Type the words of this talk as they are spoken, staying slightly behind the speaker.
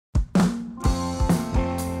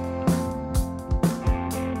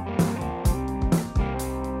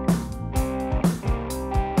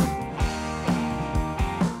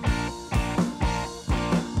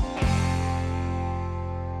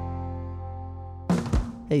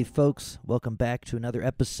Hey folks, welcome back to another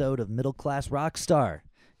episode of Middle Class Rockstar.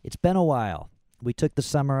 It's been a while. We took the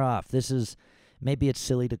summer off. Maybe it's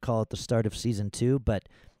silly to call it the start of season 2, but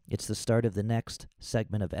it's the start of the next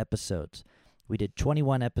segment of episodes. We did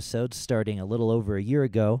 21 episodes starting a little over a year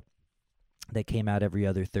ago. They came out every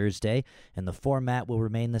other Thursday, and the format will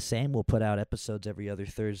remain the same. We'll put out episodes every other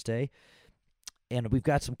Thursday. And we've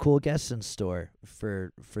got some cool guests in store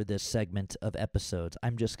for this segment of episodes.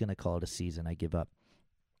 I'm just going to call it a season. I give up.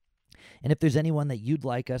 And if there's anyone that you'd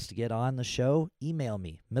like us to get on the show, email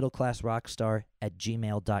me,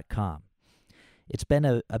 middleclassrockstar@gmail.com. It's been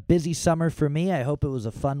a busy summer for me. I hope it was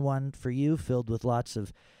a fun one for you, filled with lots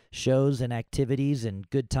of shows and activities and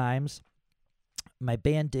good times. My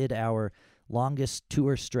band did our longest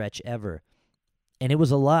tour stretch ever, and it was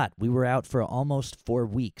a lot. We were out for almost 4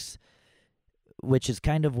 weeks, which is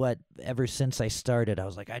kind of what, ever since I started, I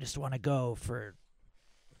was like, I just want to go for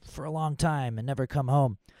a long time and never come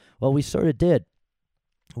home. Well, we sort of did.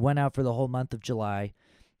 Went out for the whole month of July.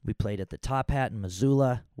 We played at the Top Hat in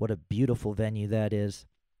Missoula. What a beautiful venue that is.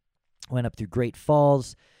 Went up through Great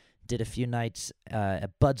Falls. Did a few nights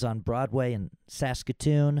at Bud's on Broadway in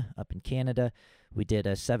Saskatoon, up in Canada. We did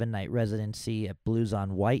a 7-night residency at Blues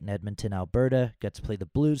on White in Edmonton, Alberta. Got to play the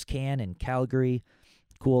Blues Can in Calgary.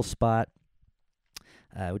 Cool spot.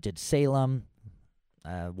 We did Salem,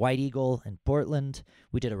 White Eagle in Portland.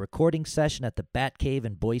 We did a recording session at the Bat Cave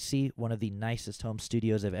in Boise, one of the nicest home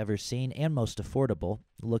studios I've ever seen and most affordable.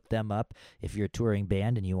 Look them up if you're a touring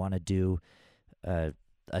band and you want to do a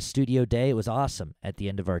studio day. It was awesome at the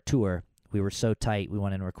end of our tour. We were so tight, we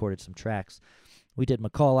went and recorded some tracks. We did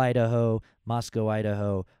McCall, Idaho, Moscow,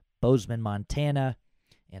 Idaho, Bozeman, Montana,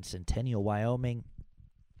 and Centennial, Wyoming,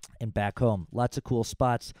 and back home. Lots of cool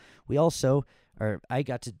spots. I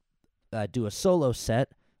got to do a solo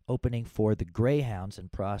set opening for the Greyhounds in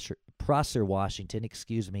Prosser, Washington,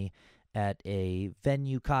 at a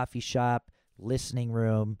venue, coffee shop, listening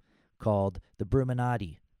room called the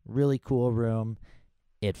Bruminati. Really cool room.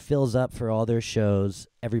 It fills up for all their shows.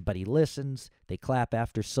 Everybody listens. They clap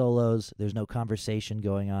after solos. There's no conversation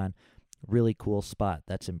going on. Really cool spot.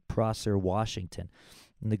 That's in Prosser, Washington.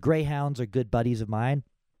 And the Greyhounds are good buddies of mine.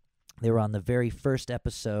 They were on the very first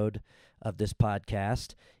episode of this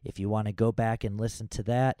podcast. If you want to go back and listen to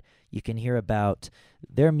that, you can hear about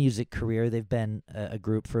their music career. They've been a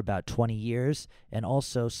group for about 20 years and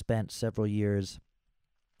also spent several years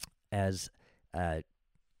as part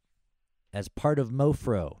of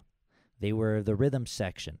Mofro. They were the rhythm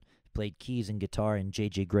section, played keys and guitar in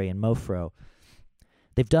J.J. Grey and Mofro.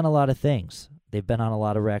 They've done a lot of things. They've been on a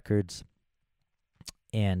lot of records,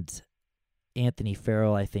 and Anthony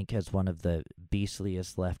Farrell, I think, has one of the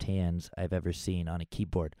beastliest left hands I've ever seen on a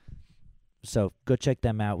keyboard. So go check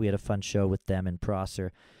them out. We had a fun show with them in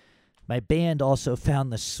Prosser. My band also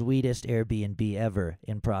found the sweetest Airbnb ever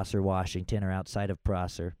in Prosser, Washington, or outside of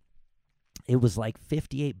Prosser. It was like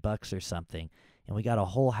 $58 or something, and we got a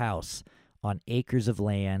whole house on acres of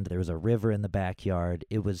land. There was a river in the backyard.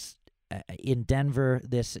 It was in Denver.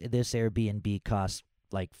 This Airbnb cost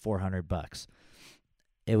like $400.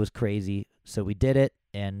 It was crazy. So we did it,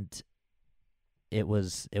 and it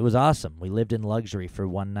was awesome. We lived in luxury for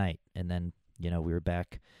one night, and then we were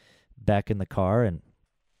back in the car and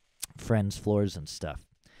friends' floors and stuff,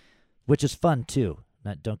 which is fun too.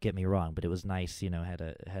 Don't get me wrong, but it was nice. Had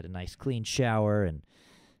a nice clean shower,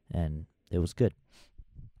 and it was good.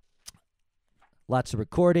 Lots of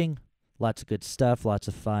recording, lots of good stuff, lots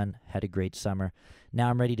of fun. Had a great summer. Now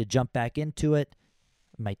I'm ready to jump back into it.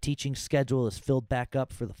 My teaching schedule is filled back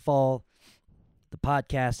up for the fall. The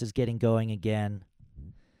podcast is getting going again.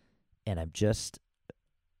 And I'm just,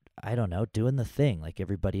 doing the thing like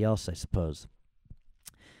everybody else, I suppose.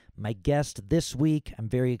 My guest this week, I'm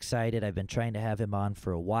very excited. I've been trying to have him on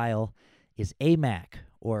for a while, is AMAC,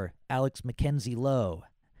 or Alex Mackenzie Lowe,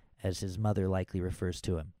 as his mother likely refers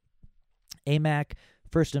to him. AMAC,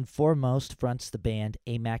 first and foremost, fronts the band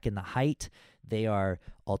AMAC in the Height. They are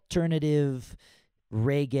alternative,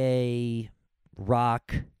 reggae,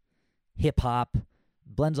 rock, hip-hop,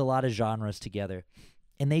 blends a lot of genres together,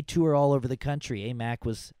 and they tour all over the country. AMAC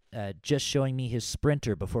was just showing me his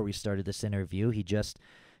Sprinter before we started this interview. He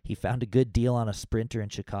found a good deal on a Sprinter in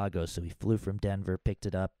Chicago, so he flew from Denver, picked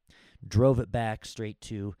it up, drove it back straight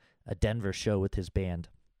to a Denver show with his band,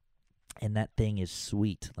 and that thing is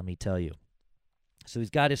sweet, let me tell you. So he's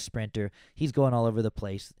got his Sprinter. He's going all over the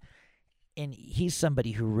place. And he's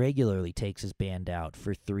somebody who regularly takes his band out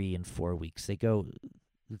for 3 and 4 weeks.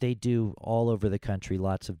 They do all over the country,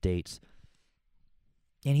 lots of dates.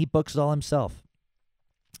 And he books it all himself.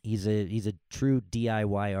 He's a true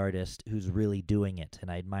DIY artist who's really doing it, and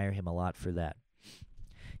I admire him a lot for that.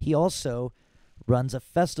 He also runs a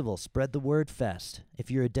festival, Spread the Word Fest. If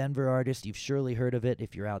you're a Denver artist, you've surely heard of it.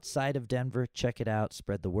 If you're outside of Denver, check it out,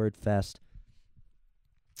 Spread the Word Fest.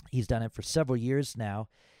 He's done it for several years now,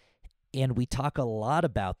 and we talk a lot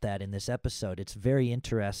about that in this episode. It's very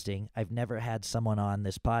interesting. I've never had someone on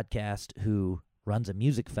this podcast who runs a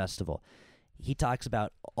music festival. He talks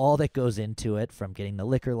about all that goes into it, from getting the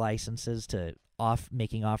liquor licenses to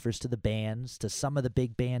making offers to the bands, to some of the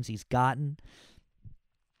big bands he's gotten,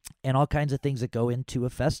 and all kinds of things that go into a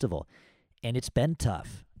festival. And it's been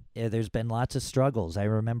tough. There's been lots of struggles. I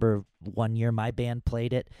remember one year my band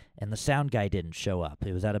played it, and the sound guy didn't show up.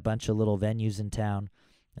 It was at a bunch of little venues in town,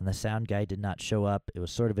 and the sound guy did not show up. It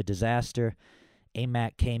was sort of a disaster.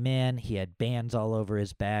 AMAC came in. He had bands all over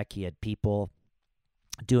his back. He had people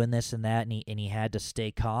doing this and that, and he had to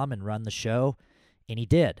stay calm and run the show, and he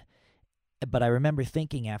did. But I remember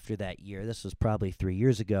thinking after that year, this was probably 3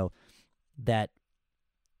 years ago, that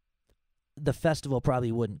the festival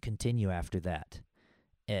probably wouldn't continue after that.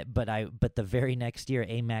 But the very next year,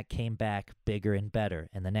 AMAC came back bigger and better,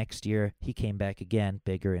 and the next year he came back again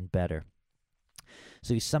bigger and better.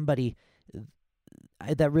 So he's somebody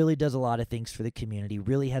that really does a lot of things for the community,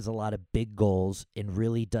 really has a lot of big goals, and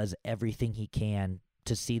really does everything he can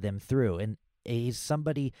to see them through. And he's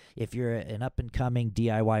somebody, if you're an up-and-coming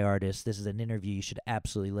DIY artist, this is an interview you should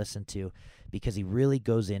absolutely listen to, because he really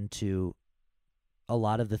goes into a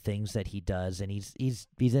lot of the things that he does. And he's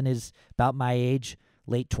in his, about my age,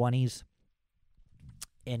 late 20s,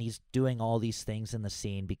 and he's doing all these things in the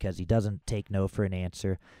scene because he doesn't take no for an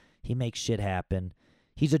answer. He makes shit happen.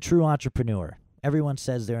 He's a true entrepreneur. Everyone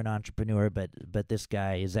says they're an entrepreneur, but this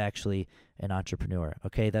guy is actually an entrepreneur.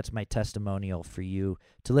 Okay, that's my testimonial for you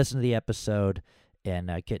to listen to the episode and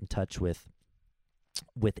get in touch with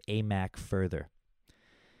AMAC further.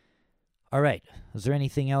 All right, is there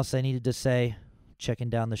anything else I needed to say? Checking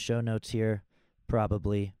down the show notes here,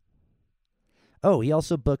 probably. Oh, he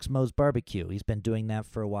also books Moe's Barbecue. He's been doing that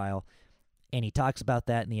for a while, and he talks about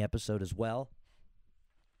that in the episode as well.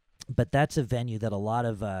 But that's a venue that a lot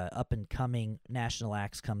of up-and-coming national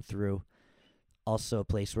acts come through. Also a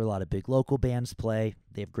place where a lot of big local bands play.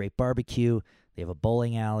 They have great barbecue. They have a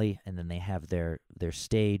bowling alley, and then they have their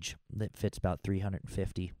stage that fits about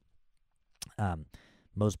 350.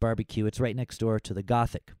 Moe's Barbecue, it's right next door to the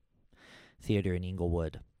Gothic Theater in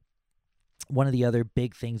Inglewood. One of the other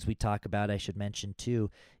big things we talk about, I should mention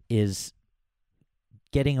too, is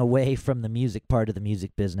getting away from the music part of the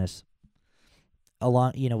music business.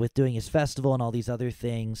 Along, with doing his festival and all these other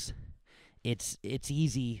things, it's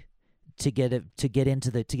easy to get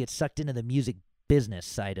sucked into the music business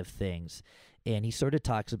side of things. And he sort of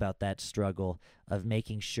talks about that struggle of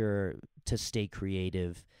making sure to stay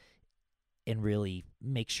creative and really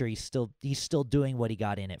make sure he's still doing what he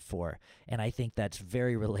got in it for. And I think that's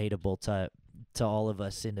very relatable to all of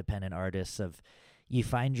us independent artists. Of you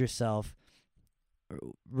find yourself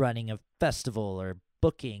running a festival or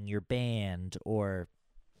booking your band or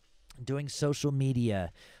doing social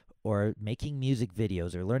media or making music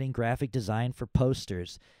videos or learning graphic design for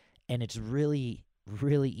posters, and it's really,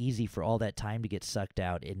 really easy for all that time to get sucked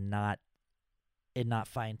out and not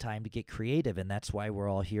find time to get creative. And that's why we're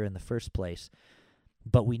all here in the first place.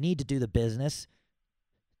 But we need to do the business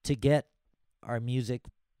to get our music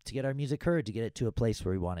heard, to get it to a place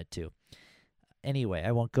where we want it to. Anyway,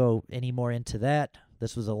 I won't go any more into that.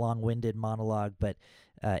 This was a long-winded monologue, but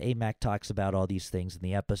AMAC talks about all these things in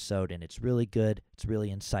the episode, and it's really good. It's really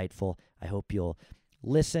insightful. I hope you'll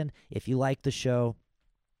listen. If you like the show,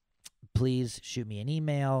 please shoot me an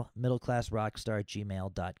email,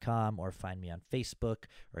 middleclassrockstar@gmail.com, or find me on Facebook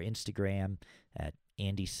or Instagram at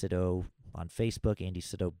Andy Sito on Facebook, Andy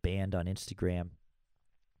Sito Band on Instagram.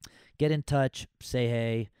 Get in touch, say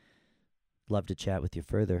hey. Love to chat with you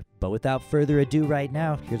further. But without further ado right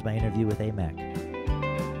now, here's my interview with AMAC.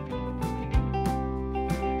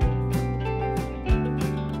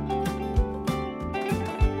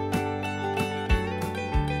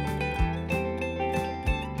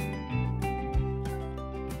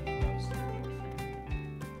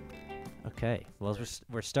 Okay. Well,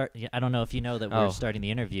 we're starting. I don't know if you know that we're starting the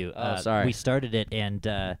interview. Sorry. We started it, and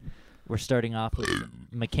we're starting off with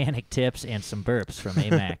mechanic tips and some burps from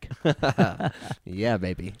AMAC. Yeah,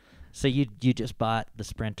 baby. So you just bought the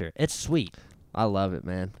Sprinter. It's sweet. I love it,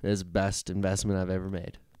 man. It's the best investment I've ever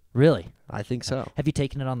made. Really? I think so. Have you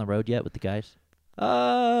taken it on the road yet with the guys?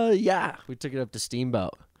 Yeah. We took it up to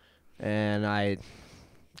Steamboat, and I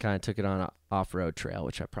kind of took it on an off-road trail,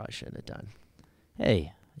 which I probably shouldn't have done.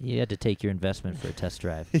 Hey, you had to take your investment for a test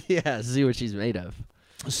drive. Yeah, see what she's made of.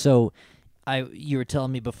 So You were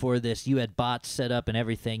telling me before this, you had bots set up and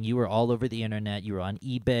everything. You were all over the internet. You were on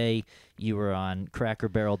eBay. You were on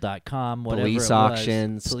CrackerBarrel.com, whatever Police it was.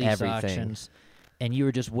 auctions, Police everything. auctions. And you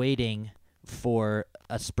were just waiting for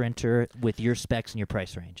a Sprinter with your specs and your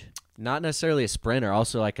price range. Not necessarily a Sprinter,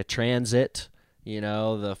 also like a Transit,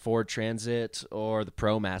 the Ford Transit or the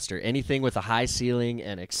ProMaster. Anything with a high ceiling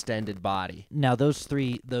and extended body. Now, those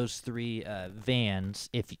three vans,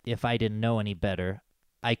 if I didn't know any better,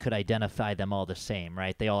 I could identify them all the same,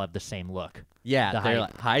 right? They all have the same look. Yeah, The they're high-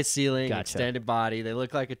 like high ceiling, Gotcha. extended body. They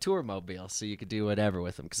look like a tour mobile, so you could do whatever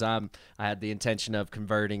with them. Because I had the intention of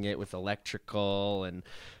converting it with electrical and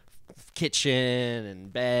kitchen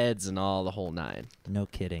and beds and all the whole nine. No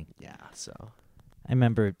kidding. Yeah, so I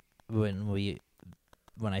remember when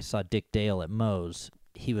I saw Dick Dale at Moe's,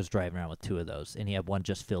 he was driving around with two of those, and he had one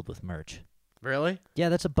just filled with merch. really, Yeah,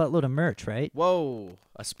 that's a buttload of merch, right? whoa,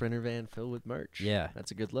 a Sprinter van filled with merch. Yeah.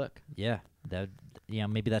 That's a good look. Yeah,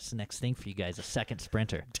 maybe that's the next thing for you guys, a second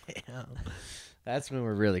Sprinter. Damn, that's when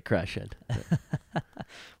we're really crushing.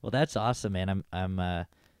 Well, that's awesome, man.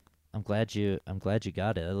 I'm glad you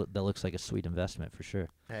got it. That looks like a sweet investment for sure.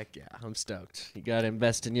 Heck yeah, I'm stoked. You got to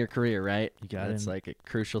invest in your career, right? You gotta That's like a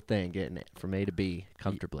crucial thing, getting it from A to B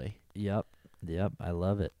comfortably. Yep. I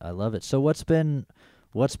love it. So what's been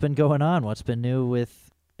going on? What's been new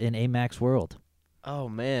in AMAX world? Oh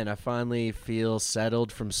man, I finally feel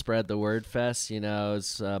settled from Spread the Word Fest.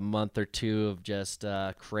 It's a month or two of just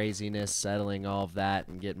craziness, settling all of that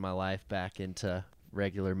and getting my life back into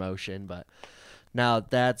regular motion. But now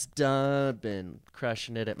that's done, been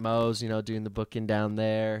crushing it at Moe's, doing the booking down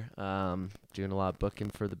there, doing a lot of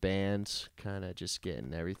booking for the band, kind of just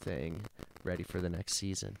getting everything ready for the next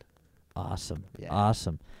season. Awesome. Yeah.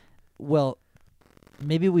 Awesome. Well,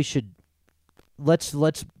 maybe we should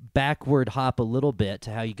let's backward hop a little bit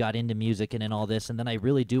to how you got into music and in all this, and then I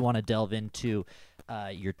really do want to delve into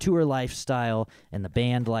your tour lifestyle and the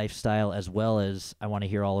band lifestyle, as well as I want to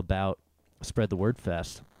hear all about Spread the Word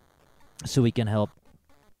Fest, so we can help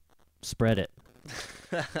spread it.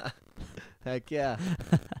 Heck yeah.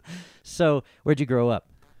 So, where'd you grow up?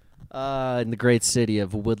 In the great city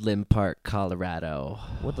of Woodland Park, Colorado.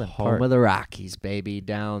 Woodland Home Park. of the Rockies, baby,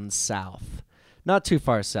 down south. Not too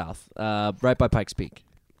far south, right by Pikes Peak.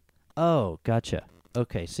 Oh, gotcha.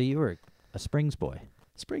 Okay, so you were a Springs boy.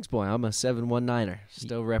 Springs boy, I'm a 719er.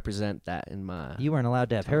 Still represent that in my... You weren't allowed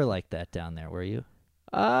to have hair like that down there, were you?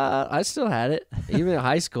 I still had it. Even in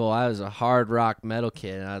high school, I was a hard rock metal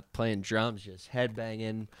kid, and I was playing drums, just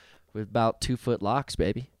headbanging with about 2-foot locks,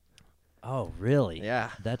 baby. Oh, really? Yeah.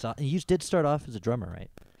 That's you did start off as a drummer,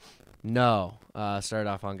 right? No, started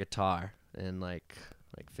off on guitar in like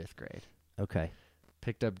 5th grade. Okay.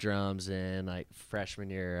 Picked up drums in like freshman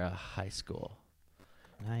year of high school.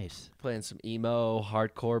 Nice. Playing some emo,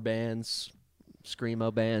 hardcore bands,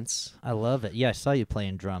 screamo bands. I love it. Yeah, I saw you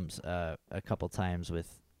playing drums a couple times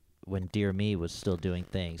when Dear Me was still doing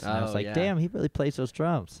things. And I was Oh, like, yeah. damn, he really plays those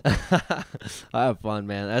drums. I have fun,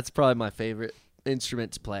 man. That's probably my favorite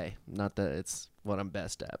instrument to play. Not that it's what I'm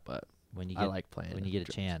best at, but When you I get like playing. when you get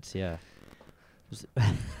a chance, yeah.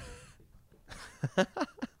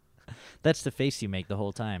 That's the face you make the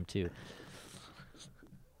whole time too.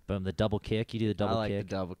 Boom, the double kick. You do the double I like kick.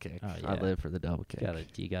 the double kick. Oh, I yeah. live for the double kick.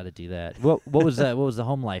 You gotta do that. What was that? What was the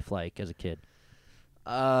home life like as a kid?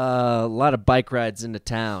 A lot of bike rides into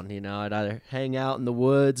town. I'd either hang out in the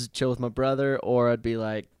woods, chill with my brother, or I'd be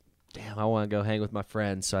like, damn, I want to go hang with my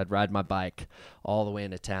friends. So I'd ride my bike all the way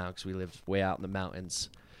into town because we lived way out in the mountains.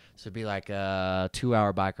 So it'd be like a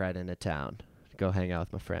 2-hour bike ride into town to go hang out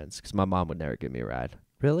with my friends because my mom would never give me a ride,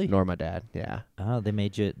 Really? nor my dad. Yeah. Oh, it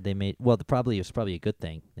was probably a good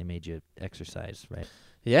thing. They made you exercise, right?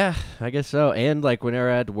 Yeah, I guess so. And like whenever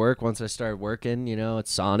I had to work, once I started working, at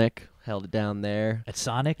Sonic, held it down there. At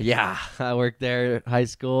Sonic? Yeah, I worked there at high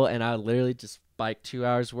school, and I would literally just bike 2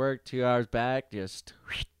 hours work, 2 hours back, just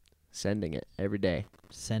sending it every day.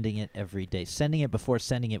 Sending it every day. Sending it before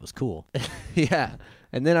sending it was cool. Yeah,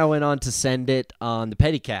 and then I went on to send it on the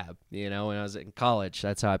pedicab, when I was in college.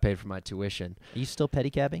 That's how I paid for my tuition. Are you still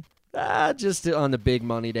pedicabbing? Just on the big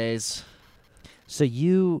money days. So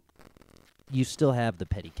you still have the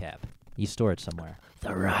pedicab. You store it somewhere.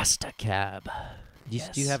 The Rasta cab. Do you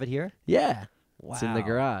Yes. have it here? Yeah, it's in the Wow.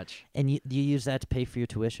 garage. And you use that to pay for your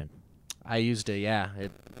tuition? I used it, yeah.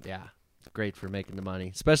 It's great for making the money,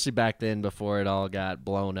 especially back then before it all got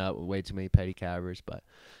blown up with way too many pedicabbers. But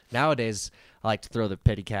nowadays, I like to throw the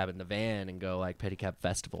pedicab in the van and go like pedicab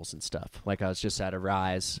festivals and stuff. Like I was just at a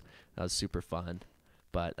Rise. That was super fun.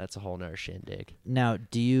 But that's a whole nother shindig. Now,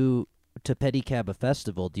 to pedicab a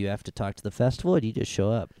festival, do you have to talk to the festival or do you just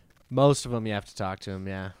show up? Most of them you have to talk to them,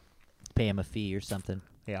 yeah. pay him a fee or something.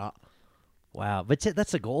 Yeah. Wow, but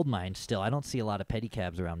that's a gold mine still. I don't see a lot of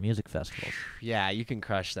pedicabs around music festivals. Yeah, you can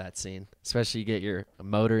crush that scene. Especially you get your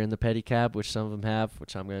motor in the pedicab, which some of them have,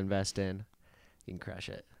 which I'm going to invest in. You can crush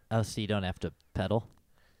it. Oh, so you don't have to pedal?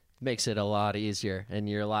 Makes it a lot easier, and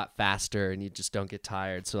you're a lot faster, and you just don't get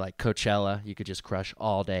tired. So like Coachella, you could just crush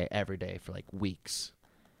all day, every day for like weeks.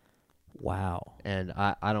 Wow. And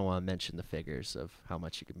I don't want to mention the figures of how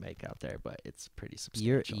much you can make out there, but it's pretty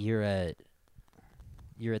substantial. You're at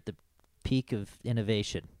the peak of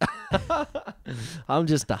innovation. I'm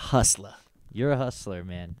just a hustler. You're a hustler,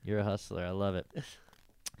 man. You're a hustler. I love it.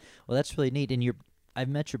 Well, that's really neat. And I've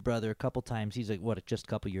met your brother a couple times. He's like, what, just a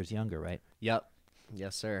couple years younger, right? Yep.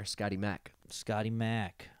 Yes, sir. Scotty Mac. Scotty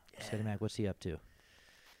Mac. Yeah. Scotty Mac, what's he up to?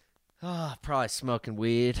 Oh, probably smoking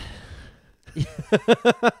weed.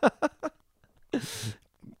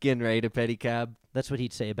 Getting ready to pedicab. That's what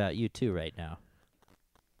he'd say about you, too, right now.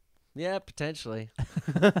 Yeah, potentially.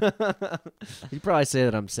 You'd probably say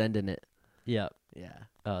that I'm sending it. Yep. Yeah.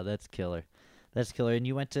 Oh, that's killer. That's killer. And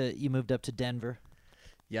you moved up to Denver.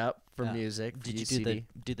 Yep, for music. Did UCD. you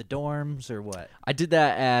do the dorms or what? I did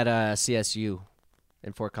that at CSU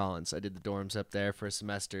in Fort Collins. I did the dorms up there for a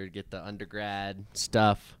semester to get the undergrad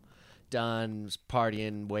stuff done. Was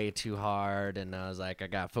partying way too hard, and I was like, I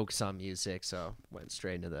got to focus on music, so went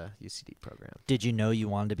straight into the UCD program. Did you know you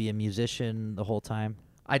wanted to be a musician the whole time?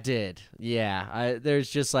 I did, yeah. There's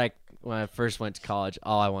just like when I first went to college,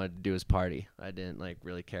 all I wanted to do was party. I didn't like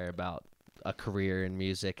really care about a career in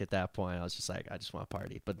music at that point. I was just like, I just want to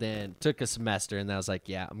party. But then took a semester, and I was like,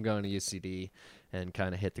 yeah, I'm going to UCD, and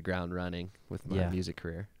kind of hit the ground running with my music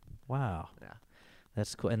career. Wow. Yeah,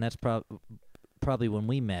 that's cool. And that's probably when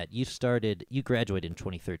we met. You graduated in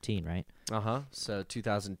 2013, right? So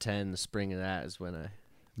 2010, the spring of that is when I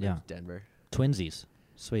moved to Denver. Twinsies.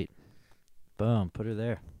 Sweet. Boom. Put her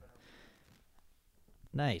there.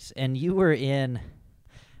 Nice. And you were in,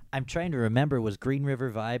 I'm trying to remember, was Green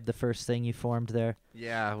River Vibe the first thing you formed there?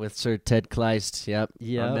 Yeah, with Sir Ted Kleist. Yep.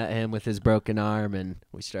 I met him with his broken arm, and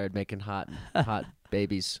we started making hot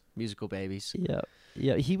babies, musical babies. Yep.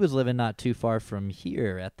 Yeah, he was living not too far from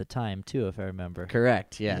here at the time, too, if I remember.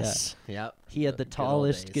 Correct, yes. Yeah. Yep. He had the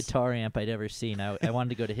tallest guitar amp I'd ever seen. I wanted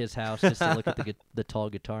to go to his house just to look at the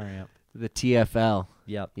tall guitar amp. The TFL.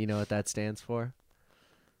 Yep. You know what that stands for?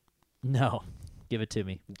 No. Give it to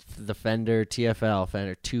me. The Fender TFL.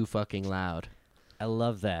 Fender Too Fucking Loud. I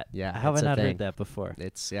love that. Yeah. How have I not heard that before?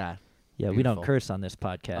 It's, yeah. Yeah, beautiful. We don't curse on this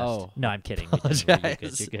podcast. Oh. No, I'm kidding.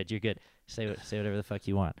 You're good. Say whatever the fuck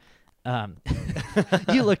you want.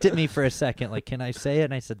 You looked at me for a second like, can I say it?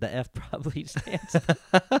 And I said, the F probably stands.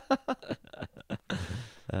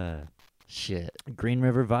 Shit. Green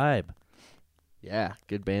River Vibe. Yeah,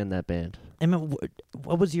 good band, that band. I mean,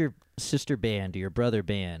 what was your sister band or your brother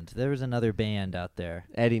band? There was another band out there.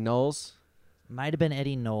 Eddie Knowles? Might have been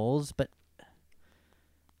Eddie Knowles, but I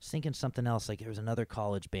was thinking something else. Like there was another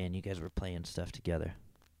college band. You guys were playing stuff together.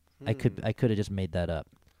 I could have just made that up.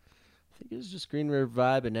 I think it was just Green River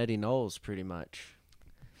Vibe and Eddie Knowles, pretty much.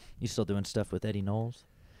 You still doing stuff with Eddie Knowles?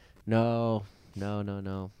 No.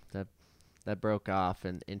 That broke off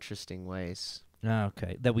in interesting ways. Oh,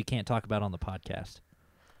 okay. That we can't talk about on the podcast.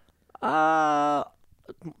 I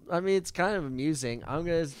mean, it's kind of amusing. I'm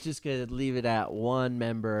just gonna leave it at one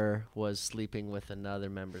member was sleeping with another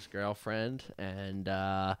member's girlfriend, and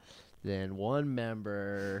then one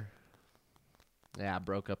member,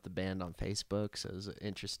 broke up the band on Facebook. So it was an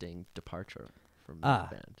interesting departure from the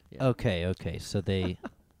band. Yeah. Okay. So they,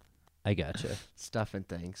 I gotcha. Stuff and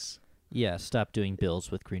things. Yeah, stop doing bills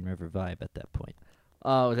with Green River Vibe at that point.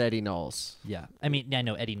 Oh, with Eddie Knowles. Yeah. I mean, I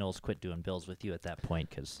know Eddie Knowles quit doing bills with you at that point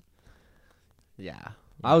because... Yeah.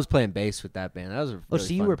 I was playing bass with that band. That was a really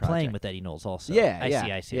so you fun were project. playing with Eddie Knowles also. Yeah,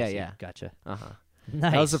 I see. Yeah. Gotcha. Uh-huh.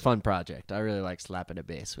 Nice. That was a fun project. I really like slapping a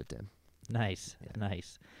bass with him. Nice.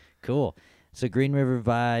 Cool. So Green River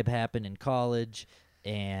Vibe happened in college,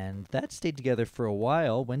 and that stayed together for a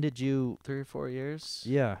while. When did you... 3 or 4 years?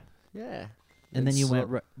 Yeah. Yeah. And then you went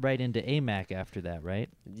right into AMAC after that, right?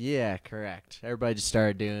 Yeah, correct. Everybody just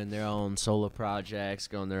started doing their own solo projects,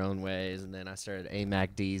 going their own ways, and then I started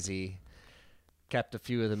AMAC DZ. Kept a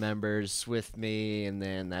few of the members with me, and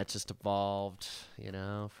then that just evolved,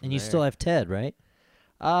 And you still have Ted, right?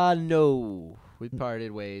 No. We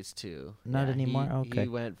parted ways, too. Not anymore? Okay. He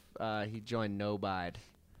went, he joined Nobide.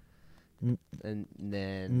 And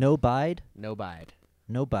then... Nobide? Nobide.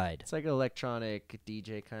 Nobide. It's like an electronic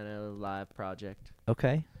DJ kind of live project.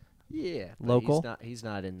 Okay. Yeah. Local? He's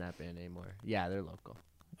not in that band anymore. Yeah, they're local.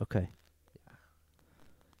 Okay. Yeah.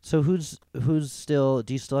 So who's still...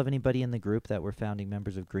 Do you still have anybody in the group that were founding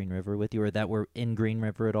members of Green River with you, or that were in Green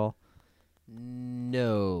River at all?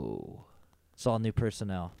 No. It's all new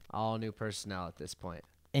personnel. All new personnel at this point.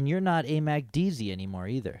 And you're not AMAC DZ anymore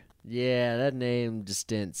either. Yeah, that name just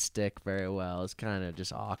didn't stick very well. It's kind of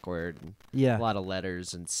just awkward. And Yeah. a lot of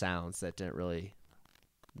letters and sounds that didn't really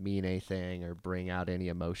mean anything or bring out any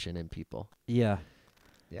emotion in people. Yeah.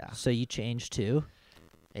 Yeah. So you changed to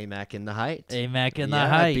AMAC in the height. AMAC in the Yeah,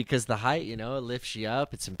 height. Because the height, it lifts you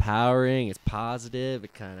up. It's empowering. It's positive.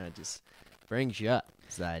 It kind of just brings you up.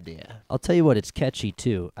 It's the idea. I'll tell you what, it's catchy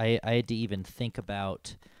too. I had to even think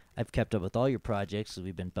about. I've kept up with all your projects.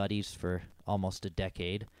 We've been buddies for almost a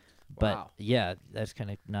decade. But Wow. yeah, that's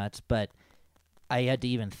kind of nuts. But I had to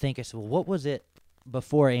even think. I said, well, what was it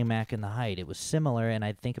before AMAC in the height? It was similar, and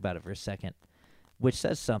I'd think about it for a second, which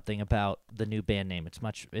says something about the new band name.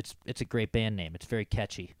 It's a great band name. It's very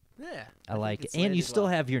catchy. Yeah. I like it. it's And you landed still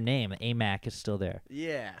well. have your name. AMAC is still there.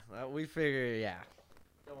 Yeah. We figure,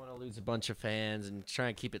 don't want to lose a bunch of fans and try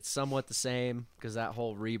and keep it somewhat the same because that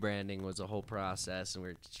whole rebranding was a whole process, and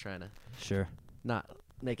we're just trying to Sure. not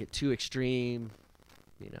make it too extreme,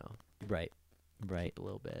 Right. Right. a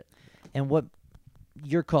little bit. And what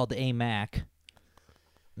you're called AMAC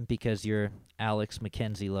because you're Alex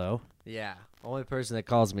Mackenzie Lowe Yeah. Only person that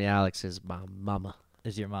calls me Alex is my mama.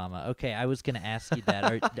 is your mama. Okay, I was going to ask you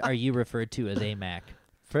that. Are you referred to as AMAC?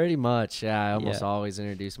 Pretty much, yeah. I almost Yeah. always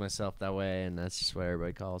introduce myself that way, and that's just what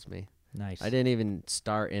everybody calls me. Nice. I didn't even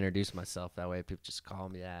start introducing myself that way. People just call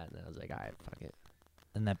me that, and I was like, all right, fuck it.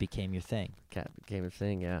 And that became your thing. Cat became a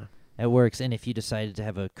thing, yeah. It works. And if you decided to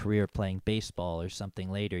have a career playing baseball or something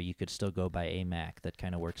later, you could still go by AMAC. That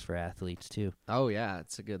kind of works for athletes too. Oh, yeah,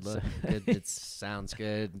 it's a good look. It sounds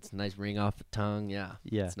good. It's a nice ring off the tongue, yeah.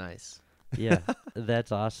 Yeah. It's nice. Yeah,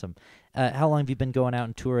 that's awesome. How long have you been going out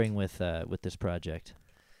and touring with this project?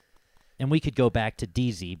 And we could go back to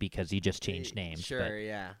DZ because you just changed names. Sure,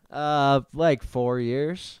 yeah. Like 4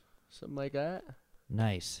 years, something like that. But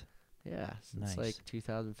nice. Yeah, Nice. since like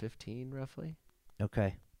 2015, roughly.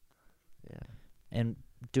 Okay. Yeah. And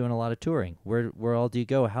doing a lot of touring. Where all do you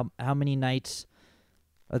go? How many nights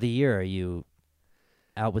of the year are you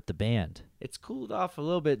out with the band? It's cooled off a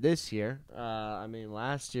little bit this year.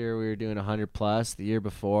 Last year we were doing 100 plus. The year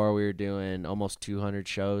before we were doing almost 200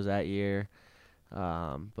 shows that year.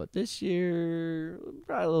 But this year,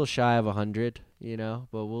 probably a little shy of 100,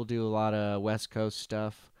 But we'll do a lot of West Coast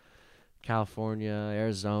stuff. California,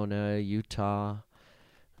 Arizona, Utah,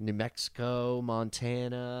 New Mexico,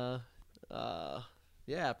 Montana.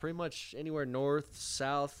 Pretty much anywhere north,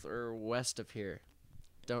 south, or west of here.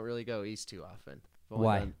 Don't really go east too often. I've only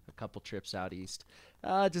Why? done a couple trips out east.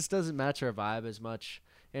 It just doesn't match our vibe as much.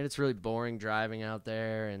 And it's really boring driving out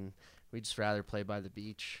there, and we'd just rather play by the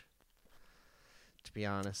beach, to be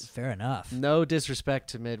honest. Fair enough. No disrespect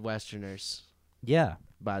to Midwesterners, Yeah.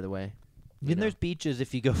 by the way. Then know. there's beaches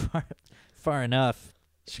if you go far enough.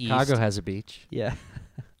 Chicago east. has a beach. Yeah.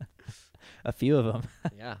 A few of them.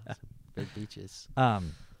 Yeah, big beaches.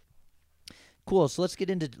 Cool. So let's get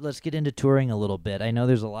into touring a little bit. I know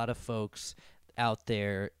there's a lot of folks out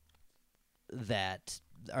there that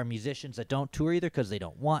are musicians that don't tour either because they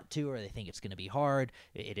don't want to or they think it's going to be hard.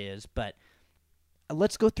 It is, but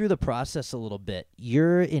let's go through the process a little bit.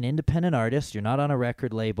 You're an independent artist. You're not on a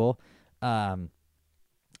record label.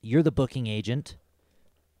 You're the booking agent.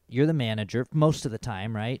 You're the manager most of the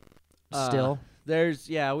time, right? Still?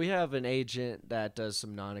 We have an agent that does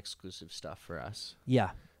some non-exclusive stuff for us.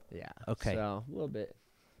 Yeah. Yeah. Okay. So a little bit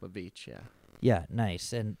of each, yeah. Yeah,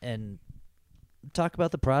 nice. And talk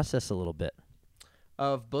about the process a little bit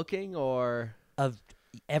Of booking or of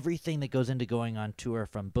everything that goes into going on tour,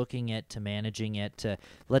 from booking it to managing it to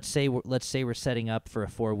let's say we're setting up for a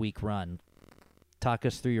 4-week run. Talk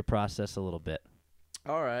us through your process a little bit.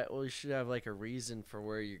 all right. Well, you should have like a reason for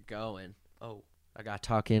where you're going. Oh, I got to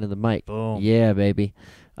talk into the mic. Boom. Yeah, baby.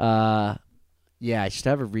 Yeah, you should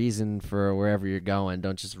have a reason for wherever you're going.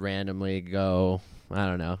 Don't just randomly go. I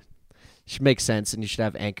don't know. It should make sense, and you should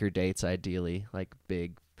have anchor dates, ideally, like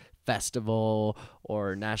big festival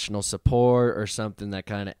or national support or something that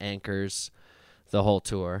kind of anchors the whole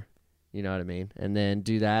tour. You know what I mean? And then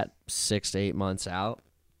do that 6 to 8 months out,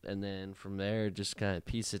 and then from there, just kind of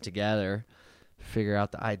piece it together, figure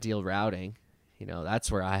out the ideal routing.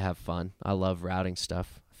 That's where I have fun. I love routing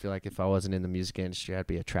stuff. I feel like if I wasn't in the music industry, I'd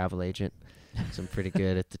be a travel agent. So I'm pretty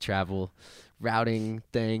good at the travel routing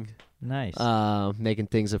thing, Nice. making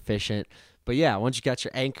things efficient. But yeah, once you got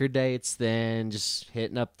your anchor dates, then just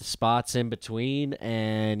hitting up the spots in between.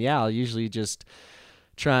 And yeah, I'll usually just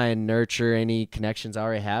try and nurture any connections I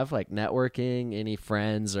already have, like networking, any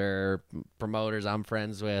friends or promoters I'm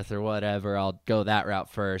friends with or whatever. I'll go that route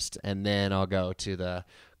first, and then I'll go to the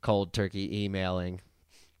cold turkey emailing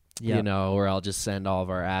you know, or I'll just send all of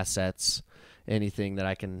our assets, anything that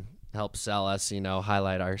I can help sell us, you know,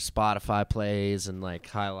 highlight our Spotify plays and like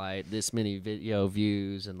highlight this many video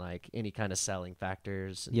views and like any kind of selling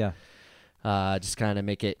factors. And, just kind of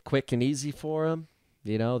make it quick and easy for them.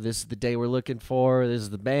 You know, this is the day we're looking for. This is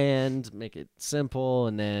the band. Make it simple.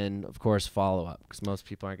 And then, of course, follow up, because most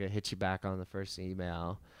people aren't going to hit you back on the first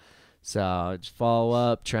email. So just follow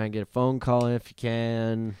up. Try and get a phone call in if you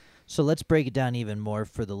can. So let's break it down even more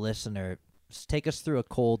for the listener. Take us through a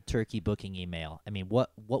cold turkey booking email. I mean, what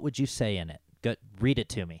would you say in it? Read it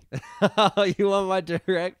to me. You want my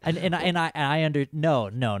direct? No.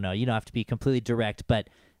 You don't have to be completely direct, but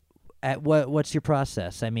what's your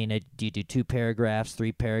process? I mean, do you do 2 paragraphs,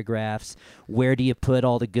 3 paragraphs? Where do you put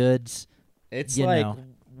all the goods? It's like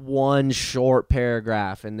one short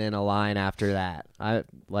paragraph and then a line after that.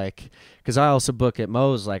 Because I also book at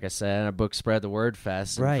Moe's, like I said, and I book Spread the Word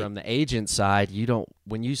Fest. And right. From the agent side,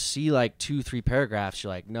 when you see like 2-3 paragraphs,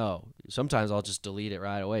 you're like, no. Sometimes I'll just delete it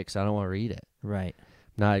right away because I don't want to read it. Right.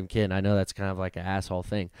 Not even kidding. I know that's kind of like an asshole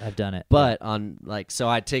thing. I've done it. But so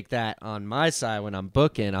I take that on my side when I'm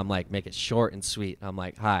booking. I'm like, make it short and sweet. I'm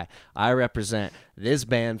like, hi, I represent this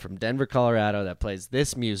band from Denver, Colorado that plays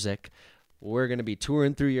this music. We're going to be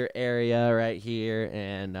touring through your area right here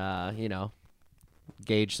and,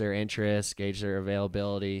 gauge their interest, gauge their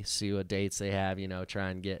availability, see what dates they have, try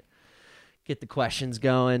and get the questions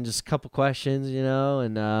going, just a couple questions,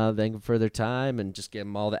 and thank them for their time and just give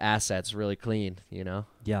them all the assets really clean,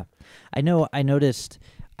 Yeah. I noticed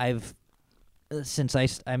since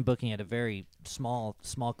I'm booking at a very small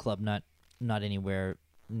club, not anywhere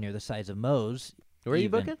near the size of Moe's. Where are you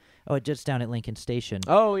booking? Oh, just down at Lincoln Station.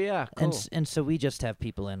 Oh, yeah, cool. And so we just have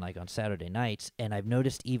people in like on Saturday nights, and I've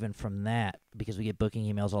noticed even from that, because we get booking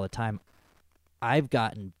emails all the time, I've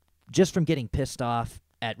gotten, just from getting pissed off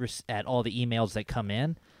at all the emails that come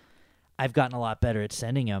in, I've gotten a lot better at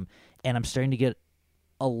sending them, and I'm starting to get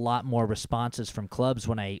a lot more responses from clubs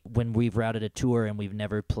when we've routed a tour and we've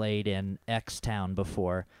never played in X town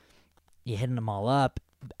before. You hitting them all up.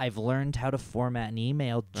 I've learned how to format an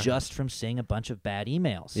email just from seeing a bunch of bad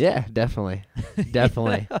emails. Yeah, definitely.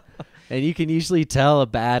 Definitely. And you can usually tell a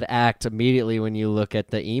bad act immediately when you look at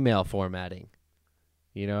the email formatting.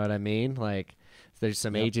 You know what I mean? Like, there's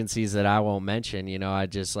some agencies that I won't mention, I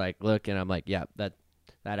just like look and I'm like, yeah, that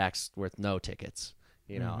act's worth no tickets.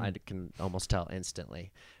 I can almost tell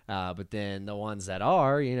instantly. But then the ones that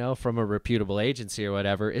are, from a reputable agency or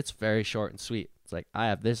whatever, it's very short and sweet. It's like, I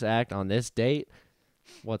have this act on this date.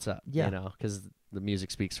 What's up? Yeah. Because the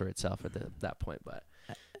music speaks for itself at that point. But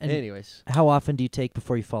anyways. How often do you take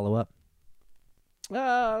before you follow up?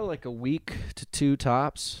 Like a week to 2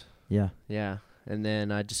 tops. Yeah. Yeah. And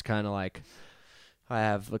then I just kind of I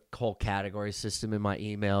have a whole category system in my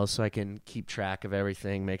emails so I can keep track of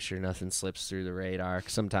everything, make sure nothing slips through the radar.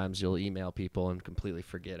 Sometimes you'll email people and completely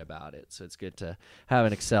forget about it. So it's good to have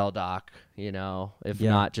an Excel doc, if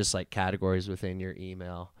not just like categories within your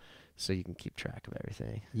email so you can keep track of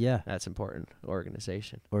everything. Yeah. That's important.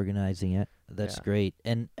 Organizing it. That's great.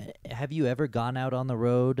 And have you ever gone out on the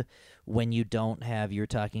road when you don't have, you're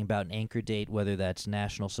talking about an anchor date, whether that's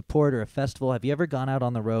national support or a festival, have you ever gone out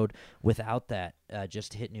on the road without that,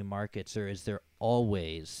 just to hit new markets, or is there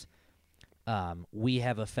always, we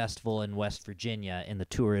have a festival in West Virginia and the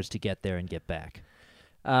tour is to get there and get back?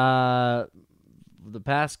 The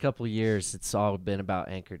past couple years, it's all been about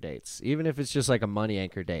anchor dates. Even if it's just like a money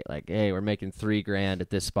anchor date, like, hey, we're making $3,000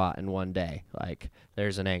 at this spot in one day. Like,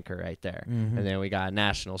 there's an anchor right there. Mm-hmm. And then we got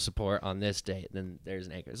national support on this date. Then there's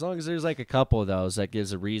an anchor. As long as there's like a couple of those, that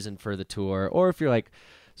gives a reason for the tour. Or if you're like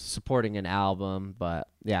supporting an album. But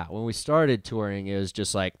yeah, when we started touring, it was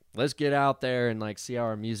just like, let's get out there and like see how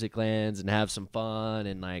our music lands and have some fun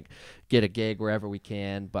and like get a gig wherever we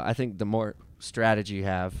can. But I think the more strategy you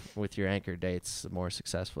have with your anchor dates, the more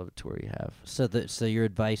successful of a tour you have. So your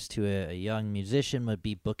advice to a young musician would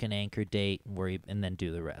be book an anchor date and then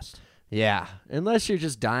do the rest. Yeah, unless you're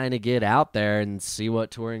just dying to get out there and see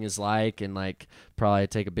what touring is like and like probably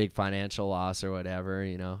take a big financial loss or whatever,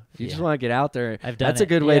 If you just want to get out there, that's a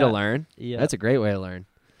good way to learn. Yeah. That's a great way to learn.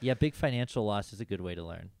 Yeah, big financial loss is a good way to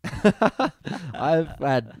learn. I've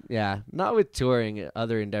had, not with touring,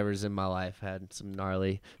 other endeavors in my life had some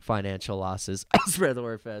gnarly financial losses. Spread the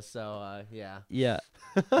Word Fest, so yeah. Yeah,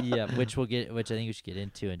 which I think we should get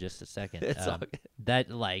into in just a second. It's all good. That,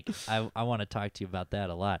 I want to talk to you about that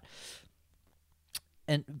a lot.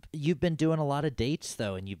 And you've been doing a lot of dates,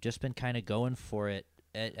 though, and you've just been kind of going for it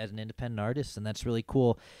as an independent artist, and that's really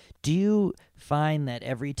cool. Do you find that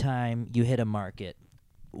every time you hit a market,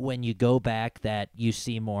 when you go back, that you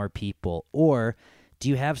see more people? Or do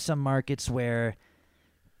you have some markets where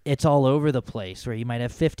it's all over the place where you might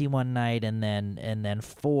have 50 one night and then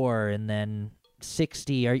 4 and then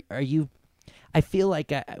 60. Are you? I feel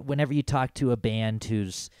like whenever you talk to a band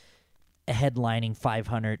who's headlining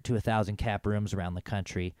 500 to 1,000 cap rooms around the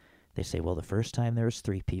country, they say, well, the first time there was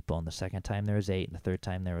 3 people, and the second time there was 8, and the third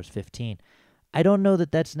time there was 15. I don't know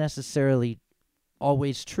that that's necessarily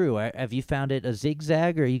always true. Have you found it a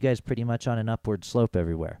zigzag, or are you guys pretty much on an upward slope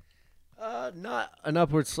everywhere? Not an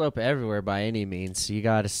upward slope everywhere by any means. You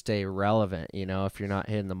got to stay relevant. You know, if you're not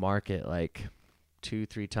hitting the market like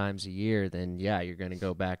 2-3 times a year, then yeah, you're going to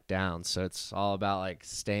go back down. So it's all about like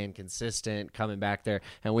staying consistent, coming back there.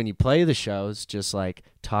 And when you play the shows, just like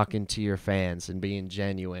talking to your fans and being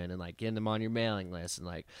genuine and like getting them on your mailing list and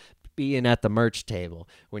like being at the merch table.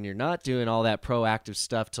 When you're not doing all that proactive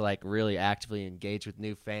stuff to like really actively engage with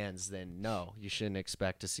new fans, then no, you shouldn't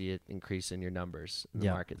expect to see it increase in your numbers in the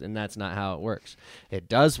market. And that's not how it works. It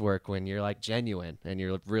does work when you're like genuine and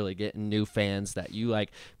you're really getting new fans that you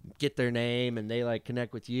like get their name and they like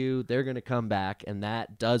connect with you. They're going to come back, and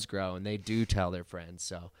that does grow, and they do tell their friends.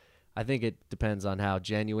 So I think it depends on how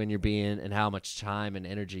genuine you're being and how much time and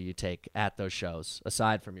energy you take at those shows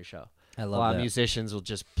aside from your show. I love a lot that. of musicians will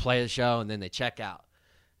just play the show and then they check out,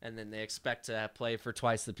 and then they expect to play for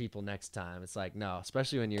twice the people next time. It's like, no,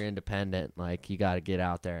 especially when you're independent, like you got to get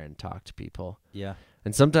out there and talk to people. Yeah.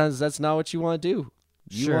 And sometimes that's not what you want to do.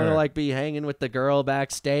 You want to Sure. like be hanging with the girl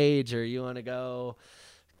backstage, or you want to go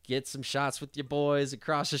get some shots with your boys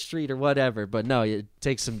across the street or whatever. But no, it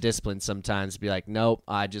takes some discipline sometimes to be like, nope,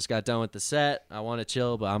 I just got done with the set. I want to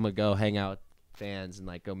chill, but I'm going to go hang out with fans and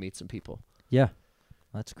like go meet some people. Yeah.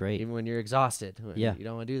 That's great. Even when you're exhausted. Yeah. You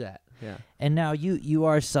don't want to do that. Yeah. And now you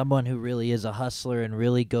are someone who really is a hustler and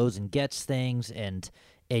really goes and gets things and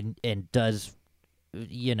does,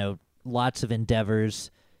 you know, lots of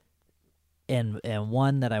endeavors. And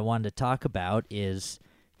one that I wanted to talk about is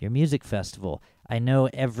your music festival. I know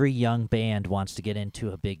every young band wants to get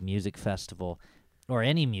into a big music festival or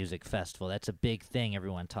any music festival. That's a big thing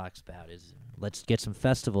everyone talks about is let's get some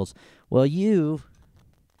festivals. Well, you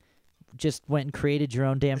just went and created your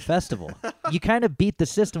own damn festival. You kind of beat the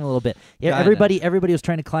system a little bit. Yeah, Kinda. everybody was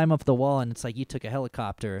trying to climb up the wall, and it's like you took a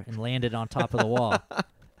helicopter and landed on top of the wall.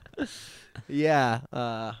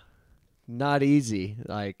 Yeah. Not easy.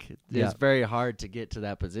 Like, Yeah. it's very hard to get to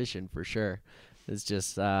that position for sure. It's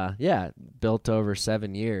just, built over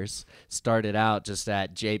 7 years. Started out just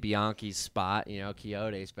at Jay Bianchi's spot, you know,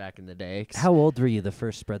 Quixotes back in the day. How old were you the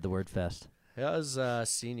first Spread the Word Fest? It was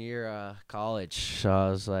senior year college, so I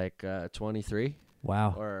was like 23.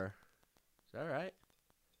 Wow. Or, is that right?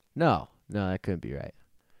 No, that couldn't be right.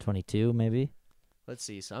 22 maybe? Let's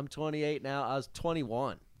see. So I'm 28 now. I was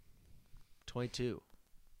 21. 22.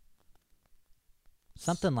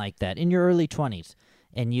 Something like that. In your early 20s.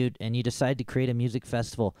 And you decide to create a music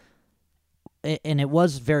festival. And it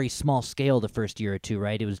was very small scale the first year or two,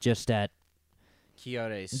 right? It was just at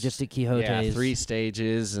Quixotes. Quixotes. Yeah, 3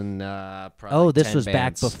 stages and probably Oh, this 10 was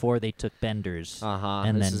bands. back before they took Benders. Uh-huh.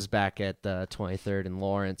 And This then- is back at the 23rd and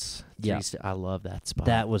Lawrence. Yeah. I love that spot.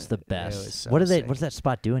 That was the It best. was so What sick. does that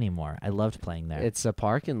spot do anymore? I loved playing there. It's a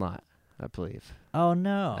parking lot, I believe. Oh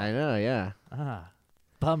no. I know, yeah.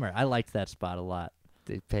 Bummer. I liked that spot a lot.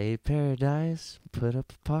 They paid Paradise, put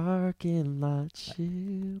up a parking lot.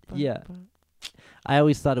 Yeah. I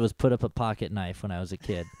always thought it was put up a pocket knife when I was a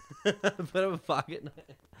kid. Put up a pocket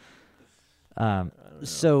knife.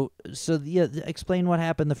 So yeah, explain what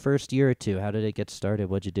happened the first year or two. How did it get started?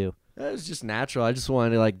 What'd you do? It was just natural. I just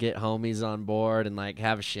wanted to like get homies on board and like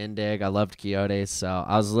have a shindig. I loved Quixotes, so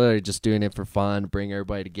I was literally just doing it for fun, bring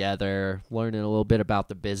everybody together, learning a little bit about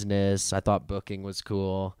the business. I thought booking was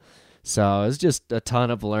cool, so it was just a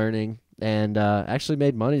ton of learning, and actually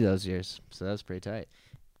made money those years, so that was pretty tight.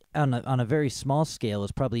 On a very small scale,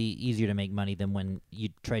 it's probably easier to make money than when you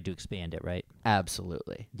tried to expand it, right?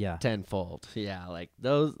 Absolutely. Yeah. Tenfold. Yeah, like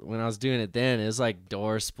those when I was doing it then, it was like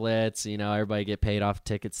door splits, you know, everybody get paid off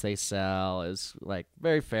tickets they sell. It was like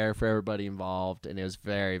very fair for everybody involved, and it was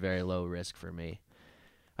very, very low risk for me.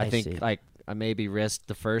 I think see. like I maybe risked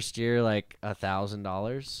the first year like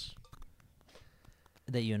 $1,000.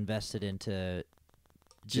 That you invested into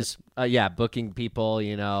Just booking people,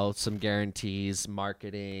 you know, some guarantees,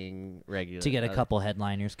 marketing, regular to get a couple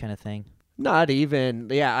headliners kind of thing. Not even,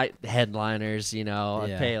 headliners, you know.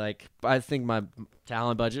 Yeah. I'd pay I think my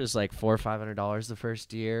talent budget was like $400 or $500 the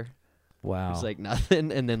first year. Wow. It was like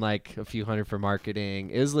nothing, and then like a few hundred for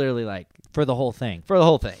marketing. It was literally like For the whole thing. for the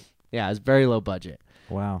whole thing. Yeah, it was very low budget.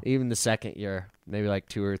 Wow. Even the second year, maybe like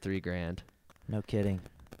 $2,000 or $3,000, No kidding.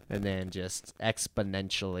 and then just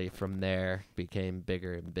exponentially from there became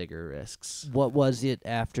bigger and bigger risks. What was it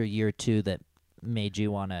after year two that made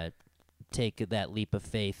you want to take that leap of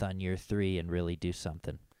faith on year 3 and really do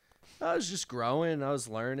something? I was just growing. I was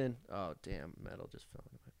learning. Oh, damn. Metal just fell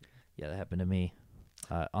in my beer. Yeah, that happened to me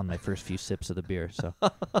on my first few sips of the beer. So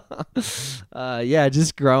yeah,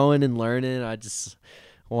 just growing and learning. I just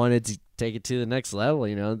wanted to take it to the next level,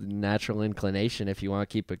 the natural inclination. If you want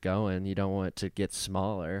to keep it going, you don't want it to get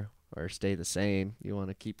smaller or stay the same. You want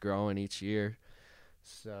to keep growing each year.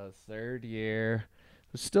 So 3rd year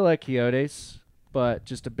was still at Quixotes, but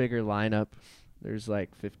just a bigger lineup. There's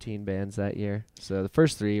like 15 bands that year. So the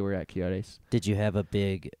first 3 were at Quixotes. did you have a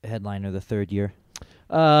big headliner the 3rd year?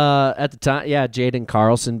 At the time, yeah, Jaden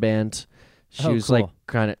Carlson band. She was cool. like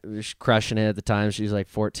kind of crushing it at the time. She was like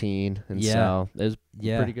 14, and Yeah. so it was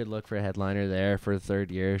Yeah. pretty good look for a headliner there for the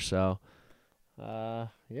 3rd year. So, yeah,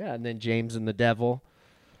 and then James and the Devil,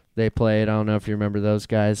 they played. I don't know if you remember those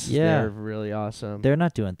guys. Yeah. They're really awesome. They're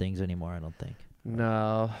not doing things anymore, I don't think.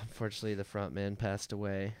 No, unfortunately, the front man passed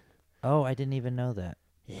away. Oh, I didn't even know that.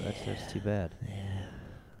 That's too bad. Yeah,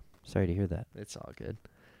 Sorry to hear that. it's all good.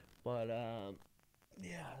 But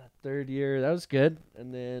yeah, that 3rd year that was good,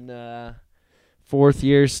 and then 4th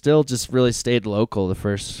year still just really stayed local. The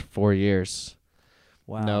first 4 years,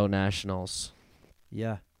 Wow. no nationals.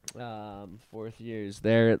 Yeah. 4th year is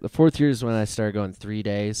there. The 4th year is when I started going 3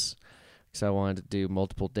 days, because I wanted to do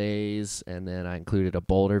multiple days, and then I included a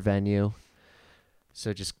Boulder venue.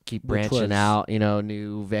 So just keep Which branching was- out,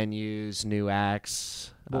 new venues, new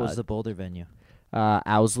acts. What was the Boulder venue?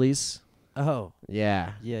 Owsley's. Oh,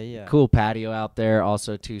 Yeah. yeah. Cool patio out there.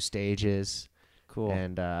 Also 2 stages. Cool.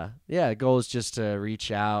 And yeah, the goal is just to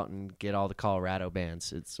reach out and get all the Colorado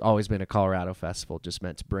bands. It's always been a Colorado festival, just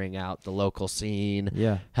meant to bring out the local scene,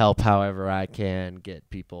 Yeah. help however I can, get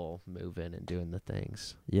people moving and doing the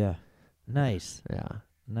things. Yeah. Nice. Yeah.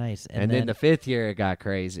 Nice. And then the 5th year, it got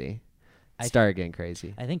crazy. It I- started getting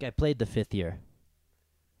crazy. I think I played the 5th year.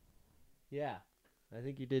 Yeah. I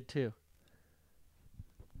think you did too.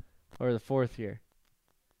 Or the 4th year.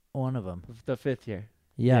 One of them. The 5th year.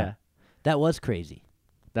 Yeah. That was crazy.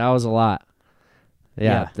 That was a lot. Yeah,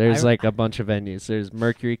 Yeah, there's I- like a bunch of venues. There's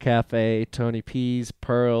Mercury Cafe, Tony P's,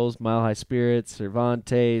 Pearls, Mile High Spirits,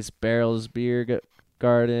 Cervantes, Barrels Beer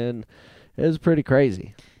Garden. It was pretty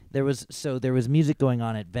crazy. There was music going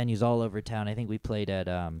on at venues all over town. I think we played at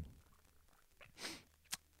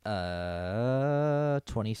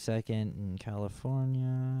 22nd in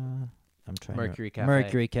California. I'm trying Mercury to Cafe.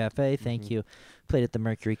 Mercury Cafe, thank Mhm. you. Played at the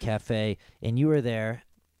Mercury Cafe and you were there.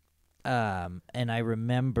 And I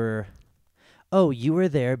remember you were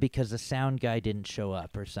there because the sound guy didn't show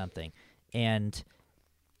up or something. And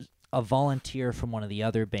a volunteer from one of the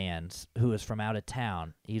other bands who was from out of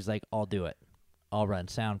town, he's like, I'll do it. I'll run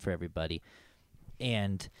sound for everybody.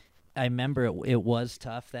 And I remember it was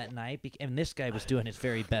tough that night. And this guy was doing his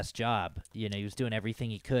very best job. He was doing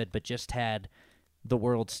everything he could, but just had the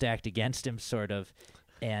world stacked against him, sort of.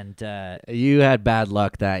 And You had bad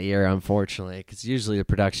luck that year, unfortunately, because usually the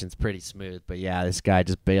production's pretty smooth. But yeah, this guy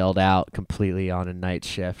just bailed out completely on a night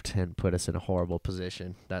shift and put us in a horrible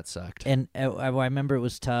position. That sucked. And I remember it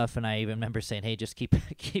was tough, and I even remember saying, "Hey, just keep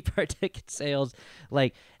our ticket sales."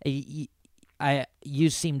 Like, you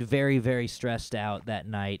seemed very, very stressed out that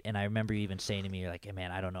night, and I remember you even saying to me, "You're like, hey,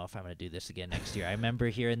 man, I don't know if I'm going to do this again next year." I remember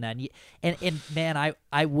hearing that, and man,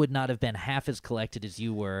 I would not have been half as collected as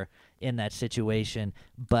you were in that situation,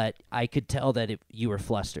 but I could tell that you were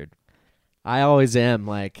flustered. I always am,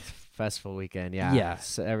 like festival weekend. Yeah. Yeah.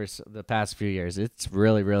 So the past few years, it's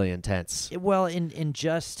really, really intense. Well, in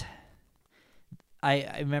just, I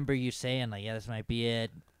remember you saying like, "Yeah, this might be it,"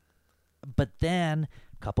 but then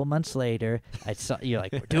a couple months later, I saw you're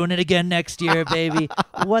like, "We're doing it again next year, baby."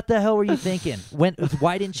 What the hell were you thinking?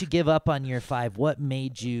 Why didn't you give up on year 5? What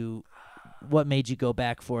made you go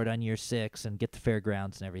back for it on year 6 and get the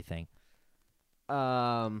fairgrounds and everything?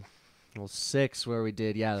 Well, 6 where we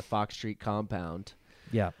did, the Fox Street compound.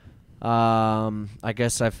 Yeah. I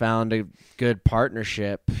guess I found a good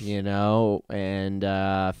partnership, and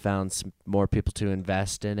found some more people to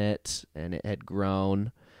invest in it, and it had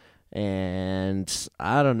grown. And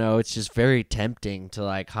I don't know, it's just very tempting to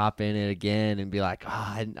like hop in it again and be like,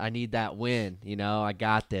 I need that win. I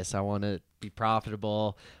got this. I want to be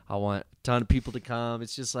profitable. I want a ton of people to come.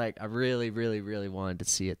 It's just like I really, really, really wanted to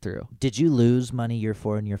see it through. Did you lose money year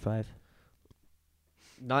 4 and year 5?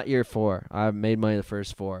 Not year 4. I made money the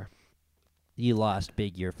first 4. You lost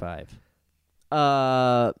big year 5.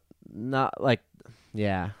 Not like,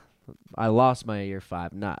 yeah. I lost my year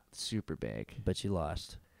 5. Not super big. But you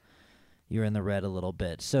lost. You were in the red a little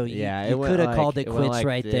bit. So you It went could have like- called it went quits like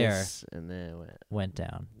right there. this, and then it went Went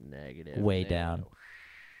down. negative. Way and then down.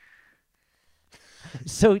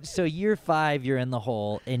 So year 5, you're in the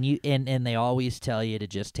hole, and and they always tell you to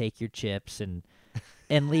just take your chips and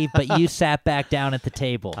leave, but you sat back down at the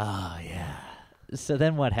table. Oh yeah. So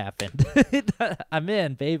then what happened? I'm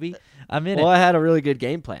in, baby. I'm in Well, it. I had a really good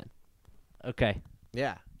game plan. Okay.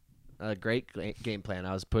 Yeah, a great game plan.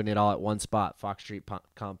 I was putting it all at one spot, Fox Street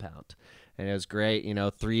compound, and it was great.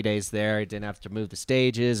 3 days there. I didn't have to move the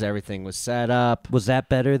stages. Everything was set up. Was that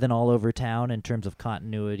better than all over town in terms of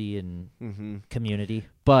continuity and community?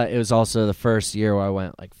 But it was also the first year where I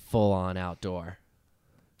went like full on outdoor.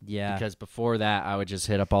 Yeah. Because before that, I would just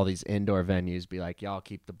hit up all these indoor venues, be like, y'all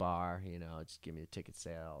keep the bar, just give me the ticket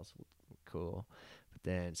sales. Cool. But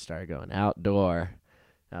then started going outdoor.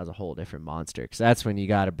 That was a whole different monster, because that's when you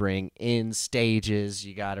got to bring in stages,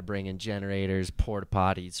 you got to bring in generators, porta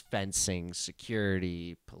potties, fencing,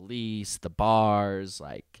 security, police, the bars.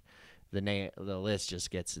 Like the list just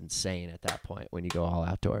gets insane at that point when you go all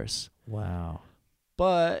outdoors. Wow.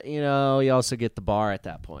 But you also get the bar at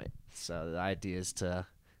that point. So the idea is to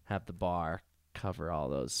have the bar cover all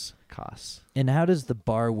those costs. And how does the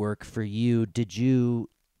bar work for you? Did you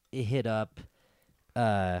hit up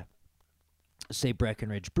say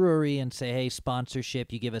Breckenridge Brewery and say, hey,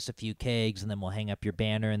 sponsorship, you give us a few kegs and then we'll hang up your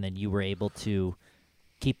banner, and then you were able to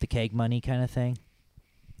keep the keg money kind of thing?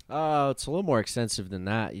 It's a little more extensive than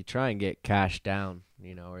that. You try and get cash down,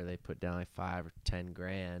 where they put down like $5 or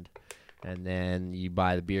 $10,000, and then you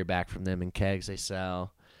buy the beer back from them in kegs they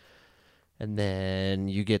sell. And then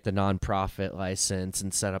you get the nonprofit license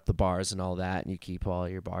and set up the bars and all that, and you keep all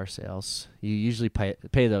your bar sales. You usually pay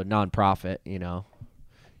the nonprofit,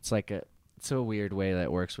 It's a weird way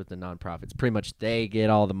that works with the nonprofits. Pretty much they get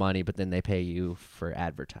all the money, but then they pay you for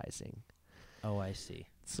advertising. Oh, I see.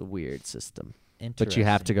 It's a weird system. Interesting. But you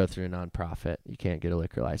have to go through a nonprofit. You can't get a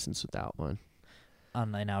liquor license without one.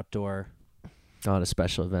 On an outdoor. On a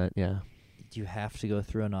special event, yeah. Do you have to go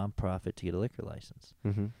through a nonprofit to get a liquor license?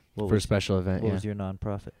 Mm-hmm. For a special event, What was your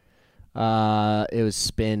nonprofit? It was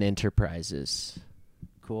Spin Enterprises.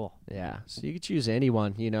 Cool. Yeah. So you could choose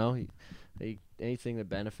anyone, anything that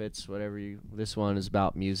benefits whatever this one is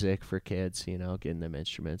about music for kids, getting them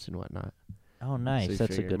instruments and whatnot. Oh, nice. So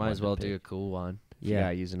That's a good one. might as well to do pick. a cool one. Yeah.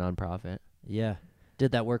 Use a nonprofit. Yeah.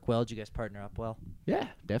 Did that work well? Did you guys partner up well? Yeah,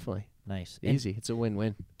 definitely. Nice. Easy. It's a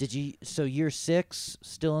win-win. So year 6,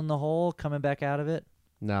 still in the hole, coming back out of it?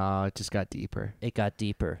 No, it just got deeper. It got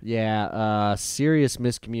deeper. Yeah, serious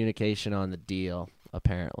miscommunication on the deal,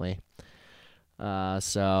 apparently.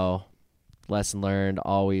 So, lesson learned,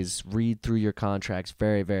 always read through your contracts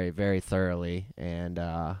very, very, very thoroughly, and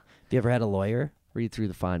Have you ever had a lawyer? read through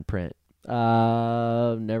the fine print.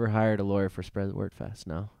 Never hired a lawyer for Spread the Word Fest,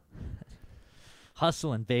 no.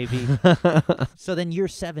 Hustling, baby. So then year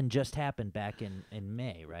 7 just happened back in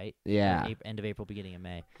May, right? Yeah. Or end of April, beginning of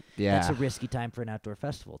May. Yeah. That's a risky time for an outdoor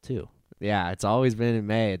festival, too. Yeah, it's always been in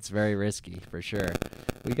May. It's very risky, for sure.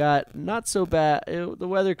 We got not so bad. The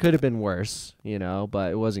weather could have been worse,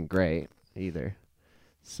 but it wasn't great either.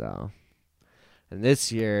 So, and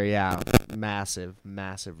this year, yeah, massive,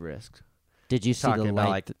 massive risk. Did you see Talking the about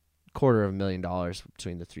light? like $250,000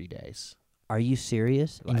 between the 3 days. Are you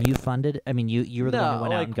serious? Like- And you funded? I mean, you were the one who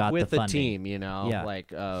went out and got with the funding. team, Yeah.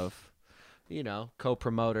 of,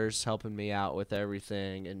 co-promoters helping me out with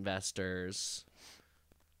everything, investors,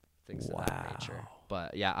 things of that nature. Wow.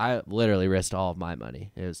 But yeah, I literally risked all of my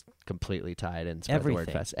money. It was completely tied in. Spread the Word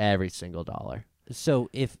Everything. Fest, every single dollar, So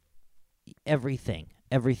if everything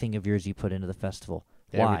of yours you put into the festival,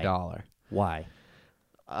 every why? dollar. Why?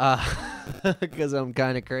 Because I'm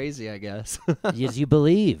kind of crazy, I guess. Yes, you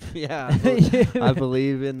believe. Yeah, I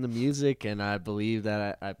believe in the music, and I believe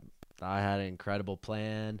that I had an incredible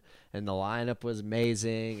plan, and the lineup was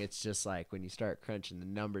amazing. It's just like when you start crunching the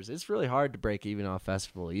numbers, it's really hard to break even on a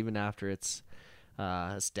festival, even after it's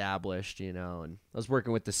established, And I was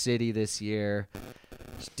working with the city this year,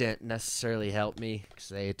 which didn't necessarily help me because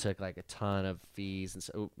they took like a ton of fees, and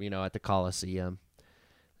so at the Coliseum.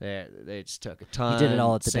 They just took a ton. You did it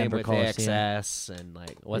all at the Same Denver with Coliseum. AXS and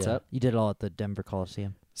what's Yeah. up? You did it all at the Denver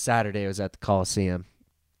Coliseum. Saturday was at the Coliseum.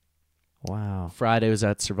 Wow. Friday was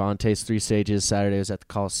at Cervantes, 3 stages. Saturday was at the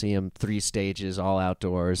Coliseum, 3 stages, all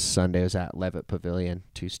outdoors. Sunday was at Levitt Pavilion,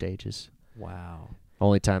 2 stages. Wow.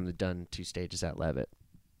 Only time they've done 2 stages at Levitt.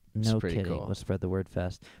 It's No pretty kidding. cool. Let's spread the word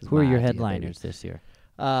fest. It's Who are my your idea, headliners this year?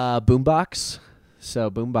 Boombox.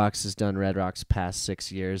 So Boombox has done Red Rocks past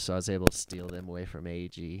 6 years, so I was able to steal them away from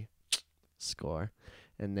AEG. Score.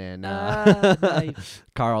 And then Nice.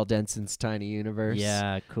 Carl Denson's Tiny Universe.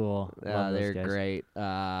 Yeah, cool. Love those they're guys. great.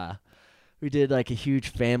 We did like a huge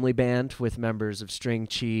family band with members of String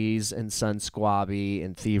Cheese and Sun Squabby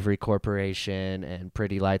and Thievery Corporation and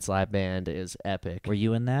Pretty Lights Live Band. Is epic. Were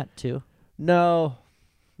you in that too? No,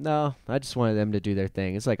 I just wanted them to do their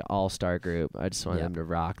thing. It's like an all-star group. I just wanted Yep. them to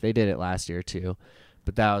rock. They did it last year too,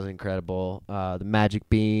 but that was incredible. The Magic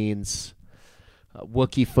Beans,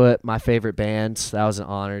 Wookie Foot, my favorite band. That was an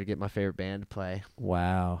honor to get my favorite band to play.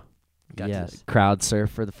 Wow. Got Yes. to crowd surf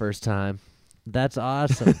for the first time. That's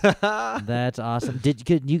awesome. That's awesome.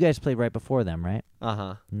 Could you guys play right before them, right?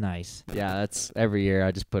 Uh-huh. Nice. Yeah, that's every year.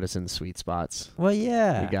 I just put us in the sweet spots. Well,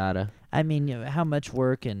 yeah. We gotta. I mean, how much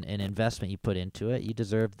work and investment you put into it, you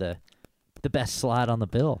deserve the best slot on the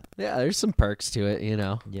bill. Yeah, there's some perks to it, you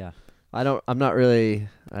know. Yeah. I don't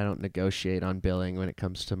negotiate on billing when it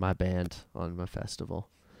comes to my band on my festival.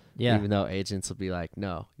 Yeah. Even though agents will be like,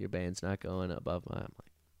 no, your band's not going above mine. I'm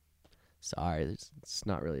like, sorry, it's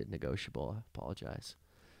not really negotiable. I apologize.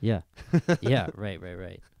 Yeah. Yeah,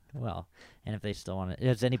 right. Well, and if they still want to,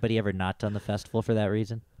 has anybody ever not done the festival for that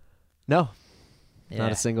reason? No, Yeah.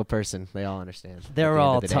 not a single person. They all understand. They're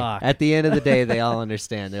all talk. At the end of the day, they all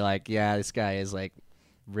understand. They're like, yeah, this guy is like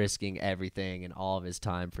risking everything and all of his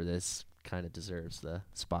time for this. Kind of deserves the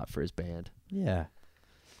spot for his band. Yeah.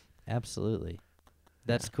 Absolutely.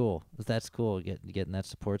 That's cool. That's cool, getting that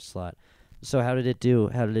support slot. So how did it do?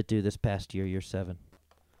 How did it do this past year, year 7?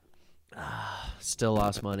 Still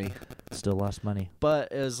lost money. Still lost money.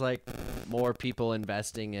 But it was like more people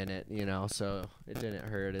investing in it, you know, so it didn't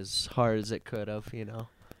hurt as hard as it could have, you know,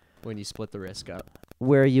 when you split the risk up.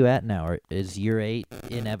 Where are you at now? Is year 8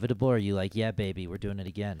 inevitable? Or are you like, yeah, baby, we're doing it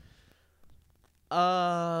again?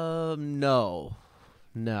 No.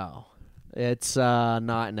 It's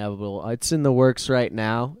not inevitable. It's in the works right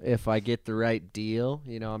now. If I get the right deal,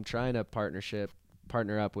 you know, I'm trying to partner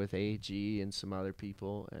up with AG and some other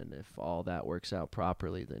people, and if all that works out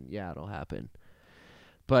properly, then yeah, it'll happen.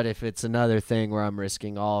 But if it's another thing where I'm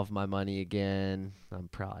risking all of my money again, I'm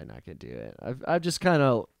probably not gonna do it. I've just kind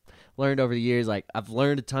of learned over the years, like I've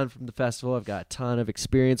learned a ton from the festival. I've got a ton of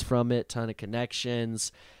experience from it, ton of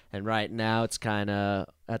connections, and right now it's kind of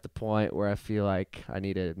at the point where I feel like I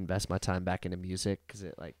need to invest my time back into music because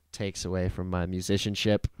it like takes away from my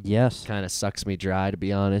musicianship. Yes. Kind of sucks me dry, to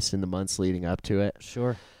be honest, in the months leading up to it.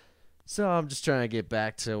 Sure. So I'm just trying to get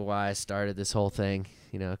back to why I started this whole thing,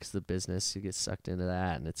 you know, because the business, you get sucked into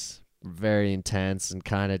that, and it's very intense and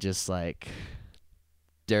kind of just like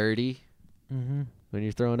dirty Mm-hmm. when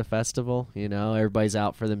you're throwing a festival. You know, everybody's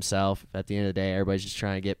out for themselves. At the end of the day, everybody's just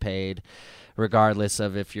trying to get paid, regardless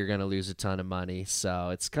of if you're going to lose a ton of money. So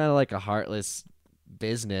it's kind of like a heartless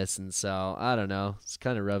business, and so I don't know. It's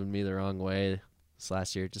kind of rubbing me the wrong way this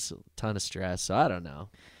last year. Just a ton of stress. So I don't know.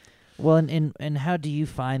 Well, and how do you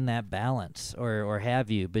find that balance, or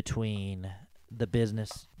have you, between the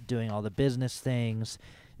business, doing all the business things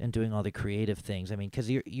and doing all the creative things? I mean, because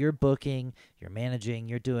you're booking, you're managing,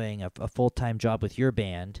 you're doing a full-time job with your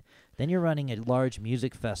band. Then you're running a large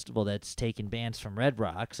music festival that's taking bands from Red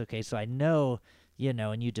Rocks. Okay, so I know, you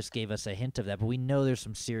know, and you just gave us a hint of that, but we know there's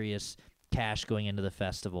some serious cash going into the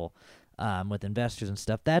festival with investors and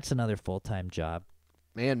stuff. That's another full-time job.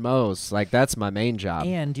 Man, Moe's, like, that's my main job.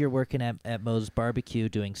 And you're working at Moe's Barbecue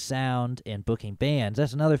doing sound and booking bands.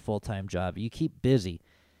 That's another full-time job. You keep busy.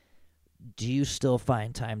 Do you still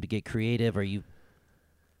find time to get creative? Are you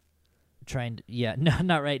trying to... Yeah, no,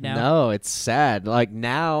 not right now. No, it's sad. Like,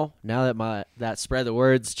 now that that spread the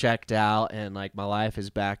word's checked out and, like, my life is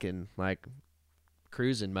back in, like,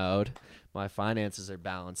 cruising mode, my finances are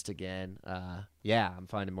balanced again, yeah, I'm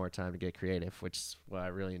finding more time to get creative, which is what I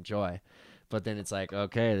really enjoy. But then it's like,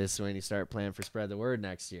 okay, this is when you start planning for Spread the Word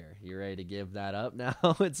next year. You ready to give that up now?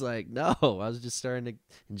 It's like, no, I was just starting to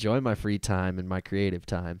enjoy my free time and my creative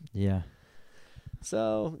time. Yeah.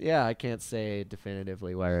 So, yeah, I can't say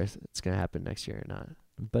definitively whether it's going to happen next year or not.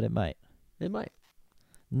 But it might. It might.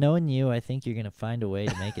 Knowing you, I think you're going to find a way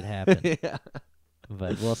to make it happen. Yeah.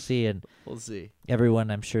 But we'll see. And We'll see.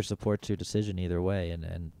 everyone, I'm sure, supports your decision either way.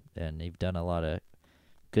 And you've done a lot of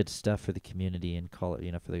good stuff for the community and for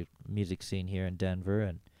the music scene here in Denver.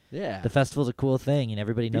 And Yeah. the festival's a cool thing, and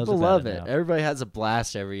everybody knows People about love it it. now. Everybody has a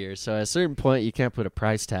blast every year. So at a certain point, you can't put a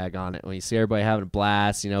price tag on it. When you see everybody having a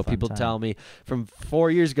blast, you know, Fun people time. tell me from 4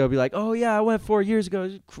 years ago, be like, oh, yeah, I went 4 years ago.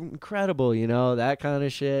 It was incredible, you know, that kind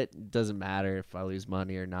of shit. It doesn't matter if I lose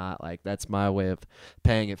money or not. Like, that's my way of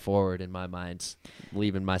paying it forward in my mind,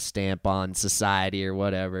 leaving my stamp on society or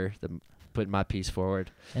whatever, putting my piece forward.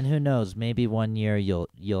 And who knows, maybe one year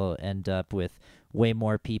you'll end up with way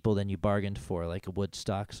more people than you bargained for, like a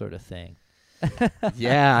Woodstock sort of thing.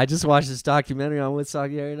 Yeah, I just watched this documentary on Woodstock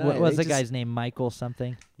the other night. What was They the guy's name? Michael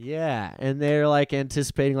something? Yeah, and they're like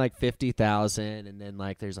anticipating like 50,000, and then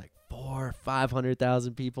like there's like 400,000 or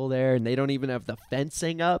 500,000 people there, and they don't even have the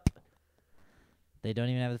fencing up. They don't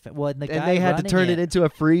even have the well, and the And guy they had to running turn it into a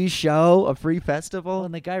free show, a free festival. Well,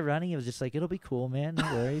 and the guy running it was just like, it'll be cool, man. No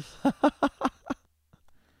worries.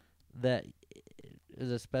 That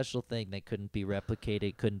is a special thing that couldn't be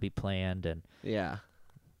replicated, couldn't be planned, and Yeah.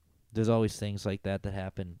 there's always things like that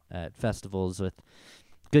happen at festivals with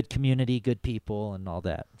good community, good people, and all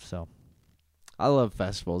that. So I love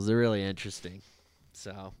festivals. They're really interesting.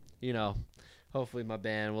 So, hopefully my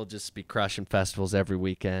band will just be crushing festivals every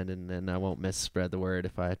weekend, and then I won't miss Spread the Word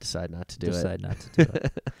if I decide not to do not to do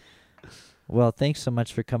it. Well, thanks so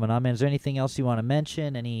much for coming on, man. Is there anything else you want to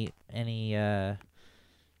mention? Any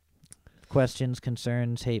questions,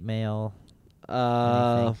 concerns, hate mail?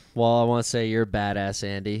 Well, I want to say you're a badass,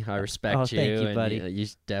 Andy. I respect you. Thank you, and buddy. You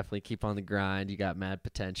definitely keep on the grind. You got mad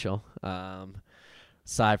potential.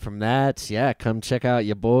 Aside from that, yeah, come check out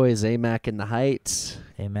your boys, AMAC in the Heights.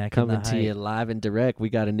 AMAC Coming to you live and direct. We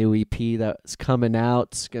got a new EP that's coming out.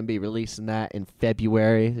 It's going to be releasing that in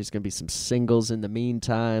February. There's going to be some singles in the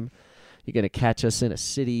meantime. You're going to catch us in a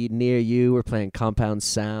city near you. We're playing Compound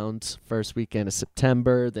Sound first weekend of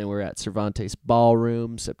September. Then we're at Cervantes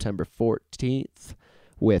Ballroom September 14th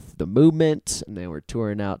with The Movement. And then we're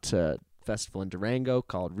touring out to a festival in Durango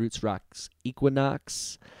called Roots Rocks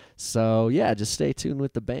Equinox. So, yeah, just stay tuned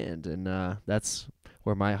with the band. And that's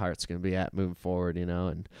where my heart's going to be at moving forward,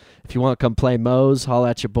 And if you want to come play Moe's,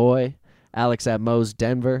 holla at your boy. Alex at Moe's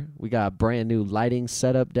Denver. We got a brand new lighting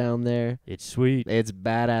setup down there. It's sweet. It's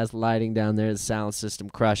badass lighting down there. The sound system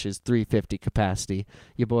crushes, 350 capacity.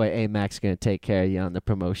 Your boy AMAC's going to take care of you on the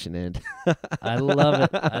promotion end. I love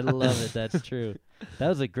it. I love it. That's true. That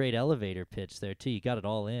was a great elevator pitch there, too. You got it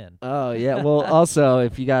all in. Oh, yeah. Well, also,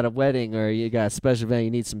 if you got a wedding or you got a special event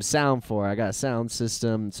you need some sound for, I got a sound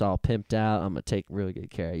system. It's all pimped out. I'm going to take really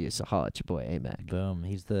good care of you. So holla at your boy AMAC. Boom.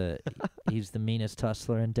 He's the meanest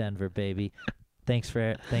hustler in Denver, baby. Thanks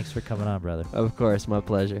for coming on, brother. Of course. My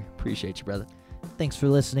pleasure. Appreciate you, brother. Thanks for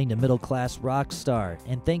listening to Middle Class Rockstar.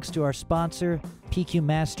 And thanks to our sponsor, PQ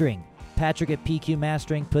Mastering. Patrick at PQ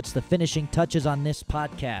Mastering puts the finishing touches on this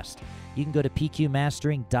podcast. You can go to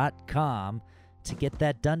pqmastering.com to get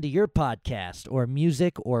that done to your podcast or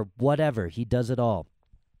music or whatever. He does it all.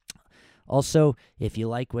 Also, if you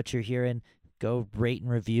like what you're hearing, go rate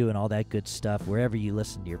and review and all that good stuff wherever you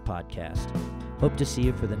listen to your podcast. Hope to see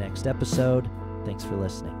you for the next episode. Thanks for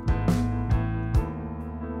listening.